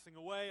is passing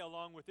away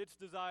along with its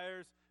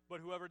desires, but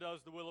whoever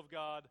does the will of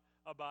God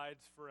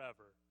abides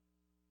forever.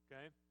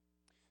 Okay?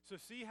 So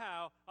see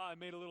how, I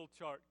made a little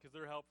chart because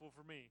they're helpful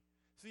for me.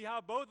 See how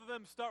both of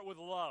them start with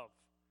love.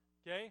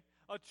 Okay?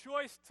 A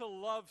choice to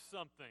love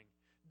something.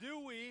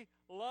 Do we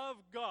love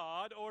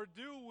God or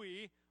do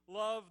we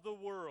love the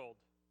world?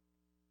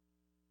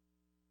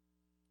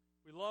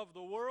 We love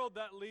the world.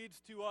 That leads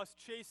to us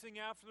chasing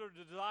after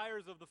the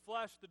desires of the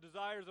flesh, the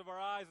desires of our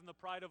eyes, and the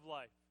pride of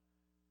life,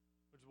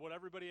 which is what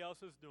everybody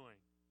else is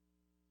doing.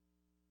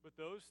 But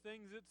those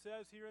things, it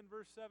says here in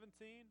verse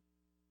 17,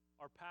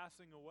 are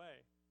passing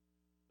away.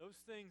 Those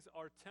things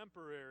are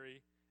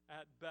temporary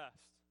at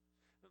best.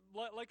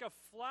 Like a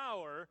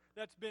flower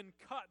that's been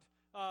cut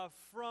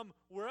from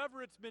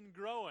wherever it's been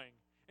growing,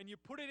 and you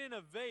put it in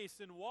a vase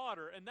in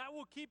water, and that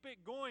will keep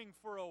it going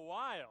for a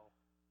while.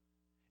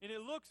 And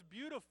it looks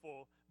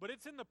beautiful, but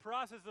it's in the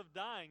process of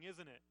dying,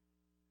 isn't it?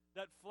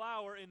 That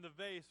flower in the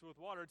vase with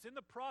water. It's in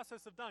the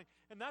process of dying.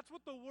 And that's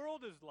what the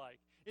world is like.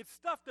 It's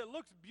stuff that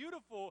looks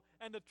beautiful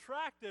and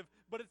attractive,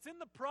 but it's in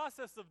the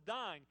process of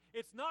dying.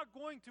 It's not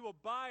going to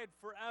abide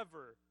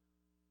forever.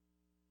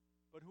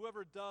 But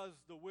whoever does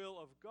the will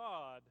of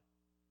God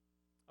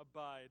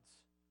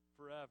abides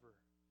forever.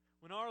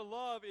 When our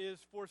love is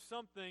for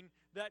something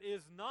that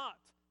is not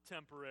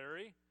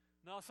temporary,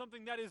 now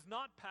something that is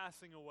not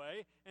passing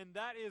away, and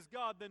that is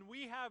God, then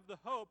we have the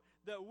hope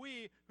that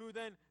we who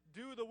then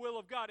do the will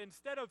of God,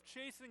 instead of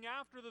chasing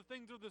after the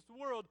things of this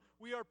world,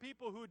 we are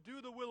people who do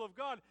the will of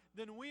God,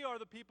 then we are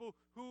the people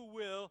who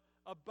will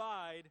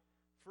abide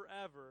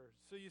forever.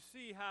 So you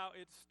see how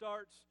it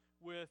starts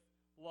with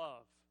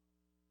love.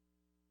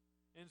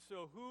 And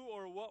so who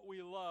or what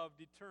we love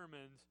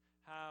determines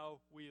how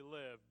we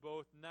live,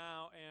 both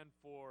now and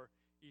for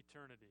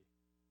eternity.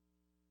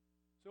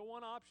 So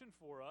one option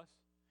for us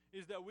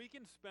is that we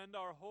can spend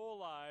our whole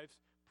lives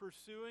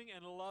pursuing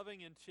and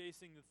loving and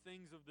chasing the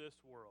things of this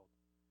world.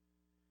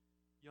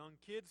 Young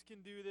kids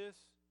can do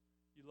this.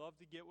 You love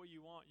to get what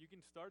you want. You can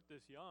start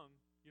this young.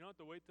 You don't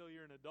have to wait till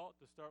you're an adult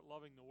to start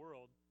loving the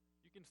world.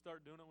 You can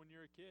start doing it when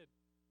you're a kid.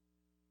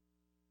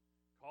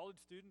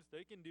 College students,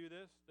 they can do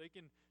this. They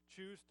can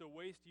choose to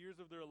waste years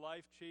of their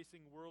life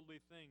chasing worldly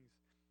things.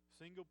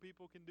 Single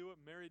people can do it.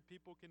 Married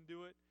people can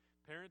do it.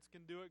 Parents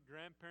can do it.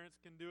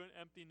 Grandparents can do it.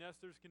 Empty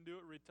nesters can do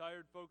it.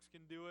 Retired folks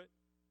can do it.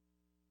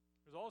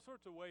 There's all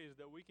sorts of ways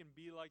that we can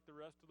be like the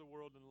rest of the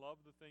world and love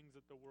the things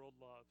that the world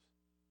loves.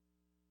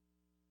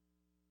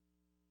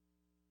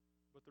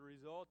 But the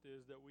result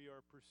is that we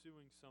are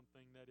pursuing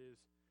something that is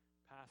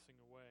passing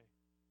away.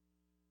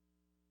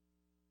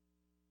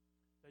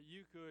 That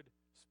you could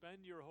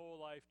spend your whole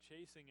life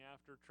chasing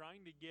after,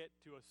 trying to get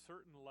to a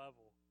certain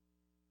level,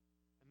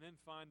 and then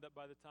find that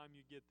by the time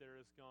you get there,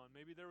 it's gone.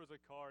 Maybe there was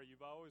a car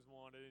you've always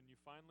wanted, and you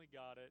finally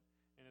got it,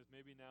 and it's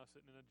maybe now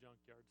sitting in a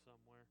junkyard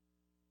somewhere.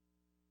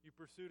 You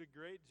pursued a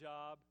great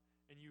job,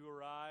 and you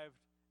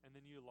arrived, and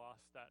then you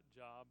lost that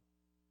job.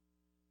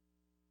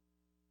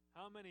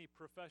 How many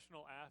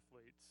professional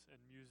athletes and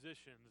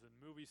musicians and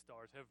movie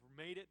stars have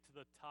made it to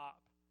the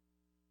top?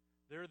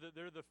 They're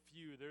the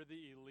few, they're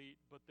the elite,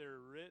 but they're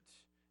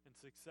rich and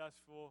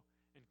successful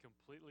and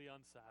completely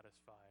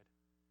unsatisfied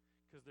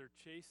because they're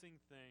chasing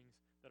things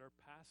that are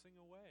passing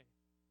away,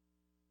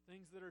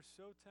 things that are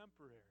so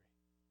temporary.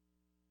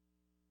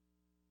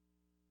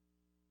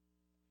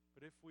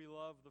 But if we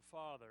love the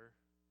Father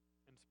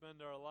and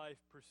spend our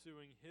life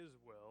pursuing His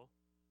will,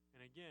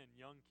 and again,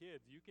 young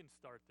kids, you can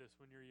start this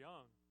when you're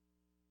young.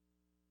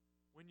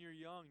 When you're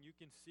young, you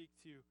can seek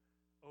to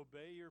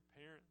obey your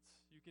parents.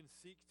 You can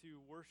seek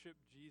to worship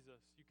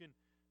Jesus. You can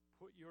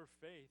put your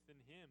faith in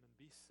Him and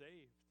be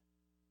saved.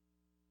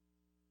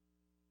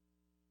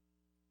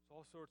 There's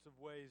all sorts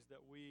of ways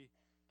that we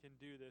can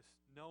do this,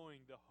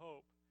 knowing the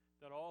hope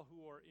that all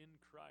who are in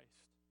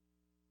Christ,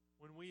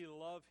 when we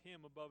love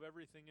Him above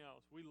everything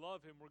else, we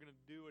love Him, we're going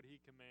to do what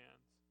He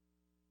commands.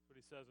 That's what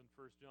He says in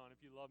 1 John.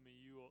 If you love me,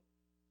 you will...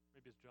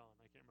 Maybe it's John.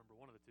 I can't remember.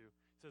 One of the two.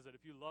 It says that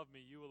if you love me,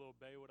 you will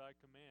obey what I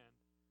command.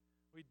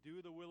 We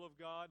do the will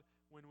of God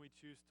when we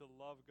choose to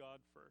love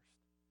God first.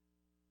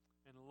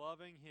 And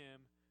loving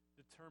Him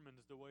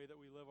determines the way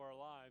that we live our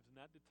lives, and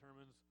that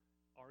determines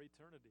our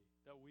eternity,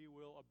 that we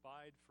will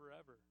abide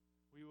forever.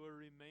 We will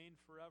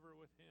remain forever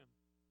with Him.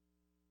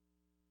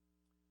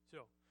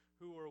 So,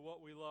 who or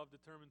what we love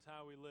determines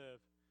how we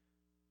live.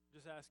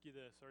 Just ask you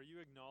this: are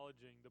you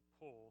acknowledging the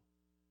pull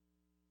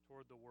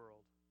toward the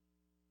world?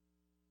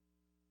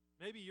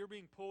 Maybe you're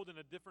being pulled in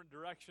a different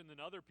direction than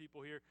other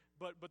people here,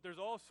 but there's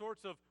all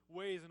sorts of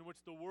ways in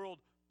which the world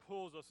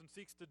pulls us and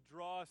seeks to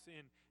draw us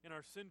in, and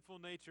our sinful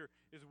nature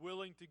is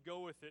willing to go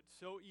with it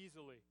so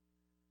easily.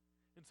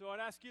 And so I'd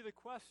ask you the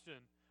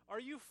question, are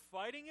you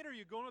fighting it or are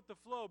you going with the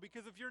flow?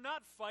 Because if you're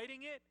not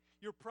fighting it,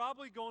 you're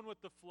probably going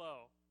with the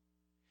flow.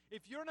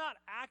 If you're not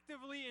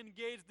actively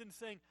engaged in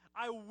saying,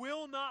 I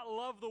will not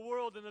love the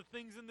world and the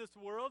things in this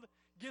world,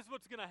 guess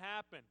what's going to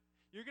happen?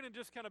 You're going to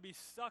just kind of be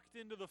sucked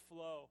into the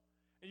flow.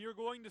 And you're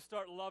going to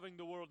start loving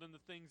the world and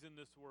the things in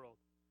this world,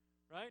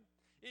 right?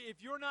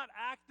 If you're not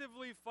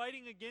actively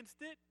fighting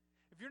against it,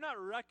 if you're not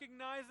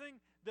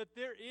recognizing that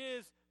there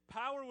is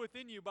power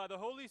within you by the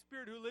Holy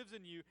Spirit who lives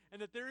in you,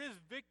 and that there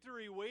is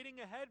victory waiting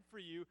ahead for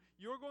you,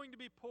 you're going to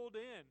be pulled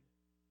in.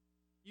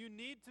 You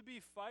need to be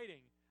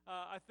fighting.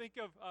 I think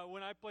of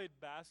when I played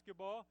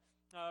basketball,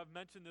 I've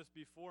mentioned this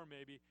before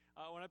maybe.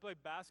 When I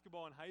played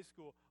basketball in high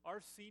school,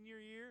 our senior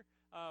year,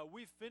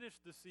 we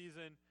finished the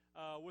season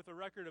with a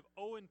record of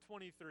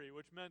 0-23,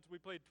 which meant we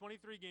played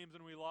 23 games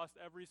and we lost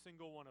every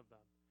single one of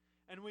them.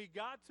 And we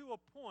got to a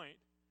point,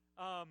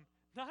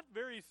 not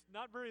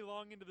very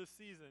long into the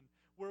season,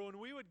 where when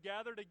we would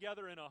gather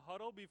together in a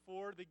huddle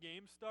before the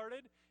game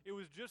started, it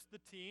was just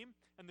the team,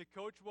 and the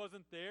coach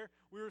wasn't there.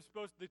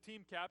 The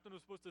team captain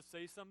was supposed to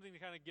say something to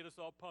kind of get us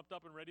all pumped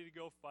up and ready to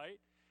go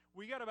fight.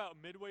 We got about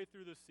midway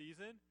through the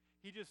season.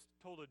 He just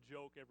told a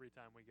joke every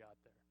time we got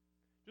there.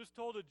 Just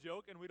told a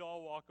joke, and we'd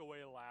all walk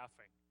away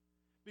laughing.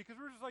 Because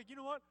we're just like, you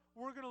know what?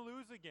 We're going to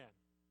lose again.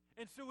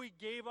 And so we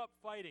gave up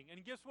fighting.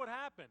 And guess what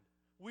happened?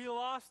 We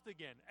lost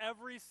again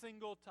every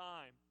single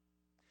time.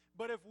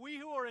 But if we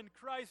who are in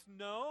Christ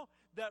know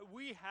that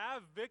we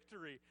have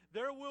victory,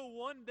 there will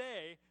one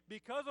day,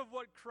 because of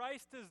what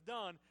Christ has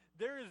done,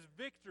 there is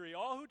victory.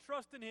 All who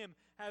trust in him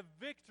have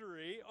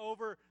victory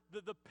over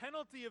the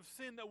penalty of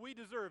sin that we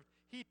deserved.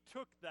 He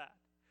took that.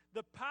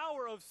 The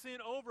power of sin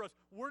over us,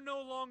 we're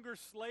no longer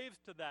slaves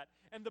to that.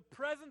 And the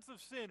presence of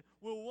sin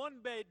will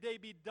one day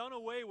be done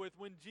away with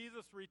when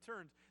Jesus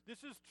returns.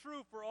 This is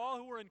true for all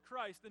who are in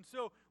Christ. And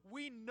so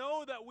we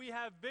know that we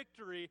have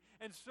victory,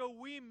 and so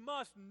we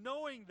must,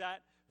 knowing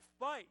that,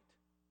 fight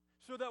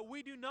so that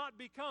we do not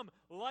become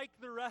like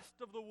the rest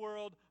of the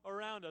world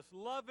around us,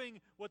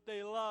 loving what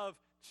they love,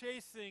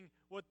 chasing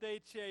what they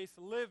chase,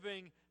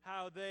 living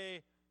how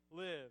they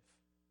live.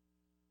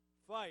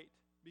 Fight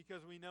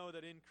because we know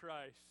that in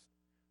Christ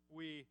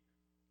we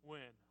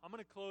win. I'm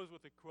going to close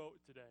with a quote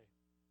today.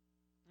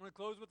 I'm going to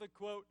close with a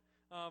quote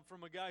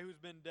from a guy who's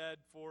been dead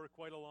for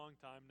quite a long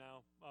time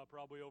now,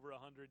 probably over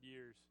 100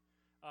 years.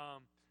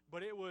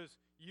 But it was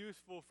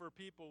useful for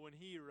people when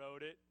he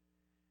wrote it,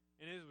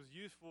 and it was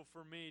useful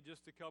for me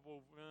just a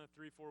couple,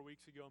 3-4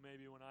 weeks ago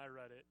maybe when I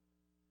read it.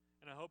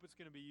 And I hope it's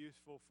going to be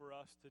useful for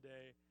us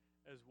today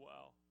as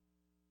well.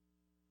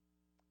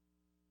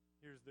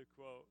 Here's the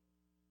quote.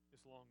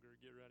 It's longer.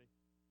 Get ready.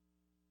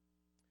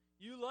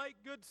 You like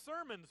good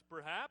sermons,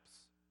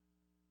 perhaps.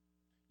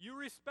 You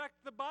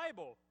respect the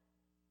Bible.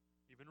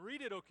 Even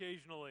read it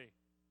occasionally.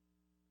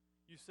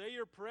 You say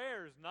your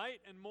prayers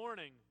night and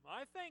morning.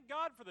 I thank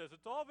God for this.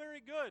 It's all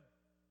very good.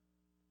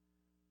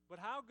 But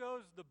how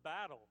goes the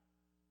battle?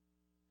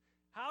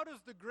 How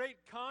does the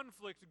great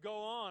conflict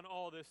go on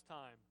all this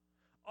time?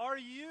 Are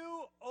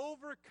you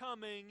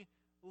overcoming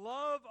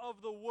love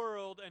of the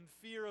world and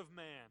fear of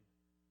man?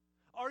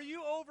 Are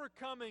you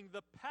overcoming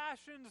the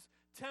passions,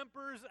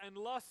 tempers, and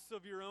lusts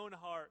of your own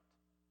heart?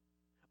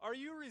 Are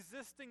you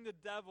resisting the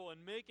devil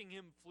and making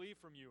him flee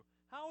from you?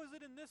 How is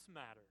it in this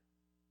matter?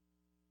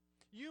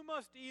 You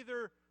must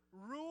either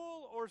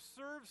rule or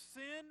serve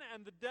sin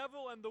and the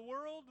devil and the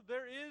world.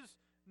 There is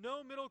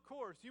no middle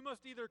course. You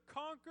must either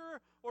conquer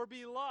or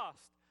be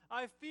lost.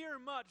 I fear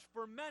much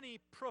for many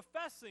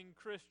professing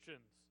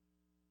Christians.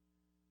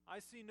 I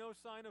see no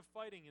sign of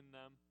fighting in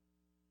them,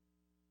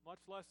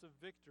 much less of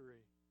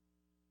victory.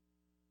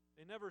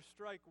 They never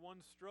strike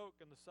one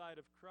stroke on the side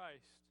of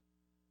Christ.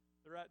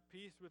 They're at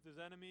peace with his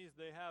enemies.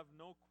 They have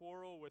no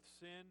quarrel with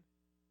sin.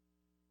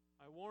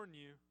 I warn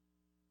you,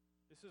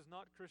 this is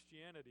not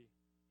Christianity.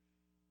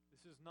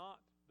 This is not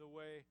the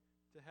way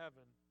to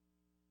heaven.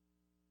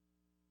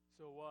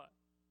 So what?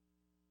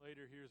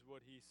 Later, here's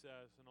what he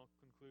says, and I'll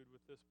conclude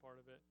with this part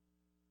of it.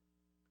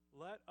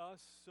 Let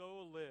us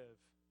so live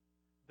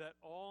that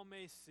all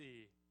may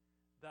see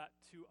that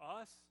to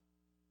us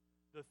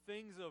the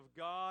things of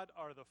God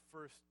are the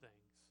first things,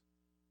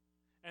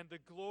 and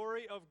the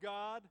glory of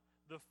God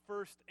the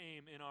first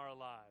aim in our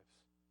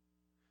lives.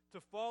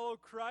 To follow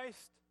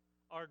Christ,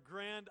 our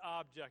grand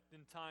object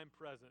in time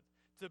present.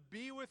 To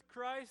be with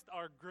Christ,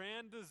 our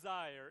grand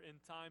desire in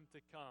time to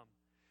come.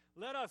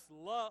 Let us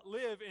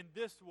live in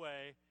this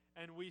way,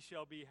 and we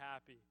shall be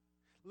happy.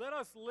 Let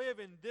us live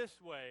in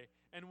this way,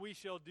 and we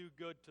shall do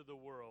good to the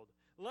world.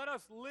 Let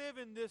us live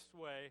in this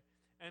way,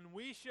 and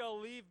we shall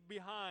leave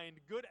behind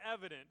good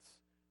evidence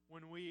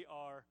when we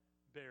are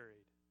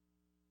buried.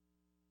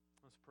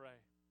 Let's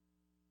pray.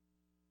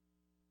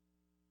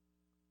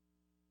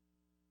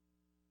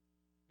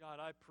 God,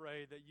 I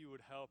pray that you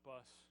would help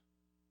us.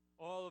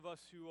 All of us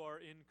who are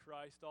in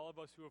Christ, all of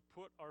us who have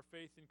put our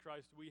faith in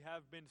Christ, we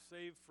have been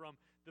saved from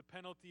the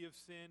penalty of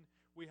sin.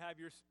 We have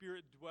your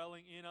Spirit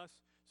dwelling in us,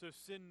 so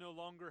sin no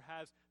longer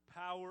has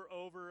power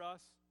over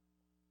us.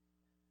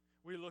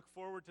 We look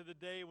forward to the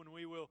day when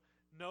we will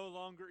no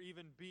longer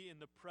even be in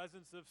the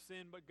presence of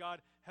sin. But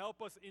God,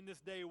 help us in this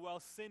day while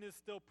sin is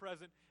still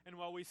present and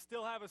while we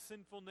still have a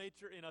sinful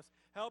nature in us.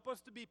 Help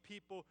us to be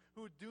people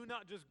who do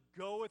not just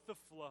go with the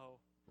flow.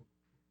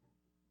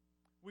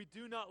 We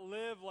do not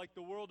live like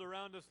the world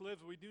around us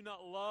lives. We do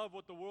not love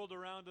what the world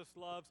around us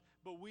loves,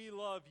 but we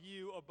love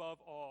you above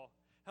all.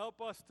 Help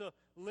us to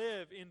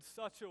live in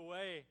such a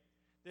way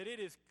that it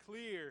is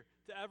clear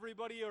to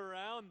everybody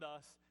around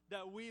us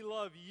that we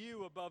love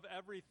you above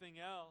everything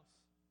else.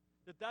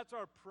 That's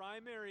our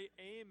primary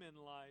aim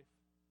in life.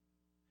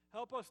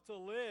 Help us to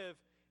live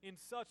in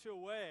such a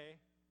way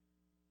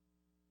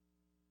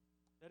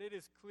That it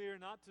is clear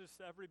not just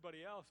to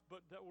everybody else,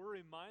 but that we're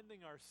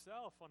reminding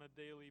ourselves on a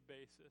daily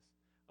basis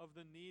of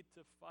the need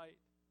to fight.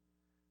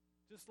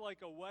 Just like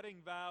a wedding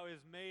vow is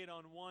made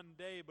on one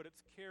day, but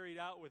it's carried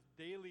out with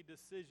daily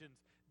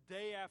decisions,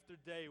 day after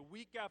day,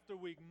 week after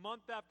week,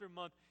 month after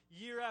month,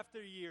 year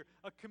after year,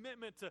 a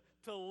commitment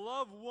to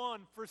love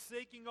one,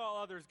 forsaking all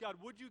others. God,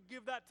 would you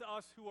give that to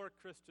us who are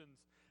Christians?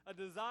 A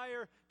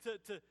desire to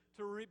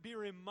be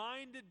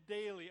reminded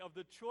daily of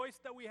the choice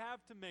that we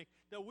have to make,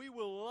 that we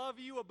will love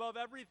you above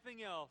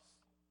everything else.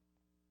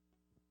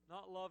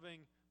 Not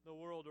loving the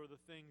world or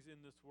the things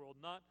in this world,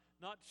 not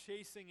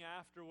chasing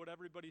after what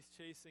everybody's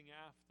chasing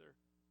after.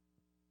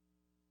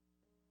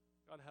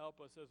 God, help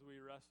us as we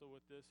wrestle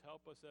with this.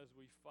 Help us as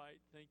we fight.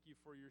 Thank you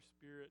for your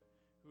Spirit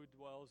who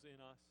dwells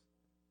in us.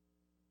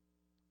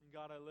 And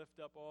God, I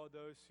lift up all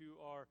those who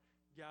are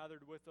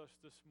gathered with us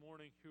this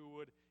morning who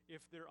would,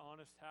 if they're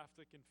honest, have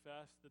to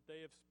confess that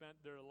they have spent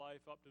their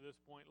life up to this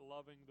point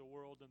loving the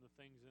world and the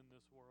things in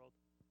this world.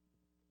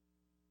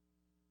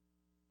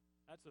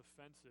 That's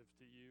offensive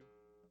to you.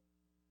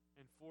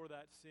 And for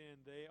that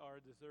sin, they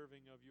are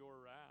deserving of your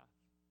wrath.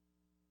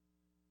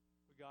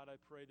 But God,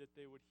 I pray that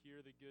they would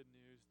hear the good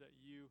news that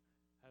you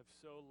have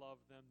so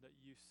loved them that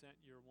you sent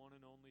your one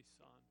and only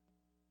Son,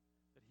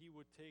 that he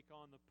would take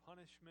on the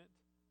punishment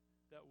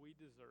that we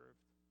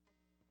deserved,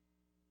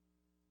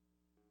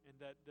 and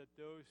that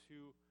those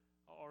who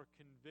are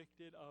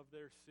convicted of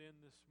their sin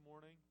this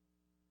morning,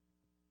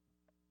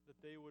 that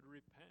they would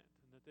repent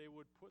and that they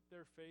would put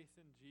their faith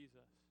in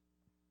Jesus,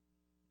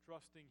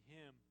 trusting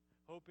him,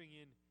 hoping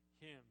in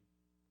him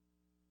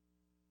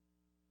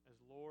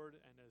as Lord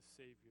and as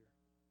Savior.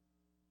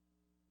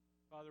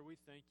 Father, we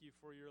thank you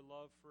for your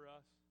love for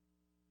us.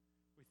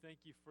 We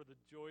thank you for the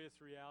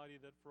joyous reality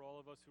that for all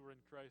of us who are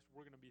in Christ,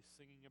 we're going to be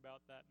singing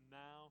about that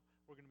now.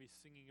 We're going to be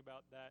singing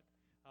about that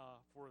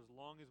for as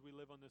long as we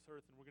live on this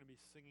earth, and we're going to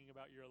be singing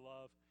about your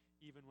love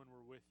even when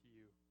we're with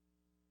you.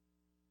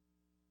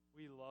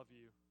 We love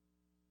you,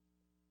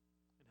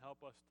 and help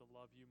us to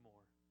love you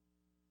more.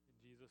 In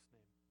Jesus'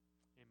 name,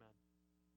 amen.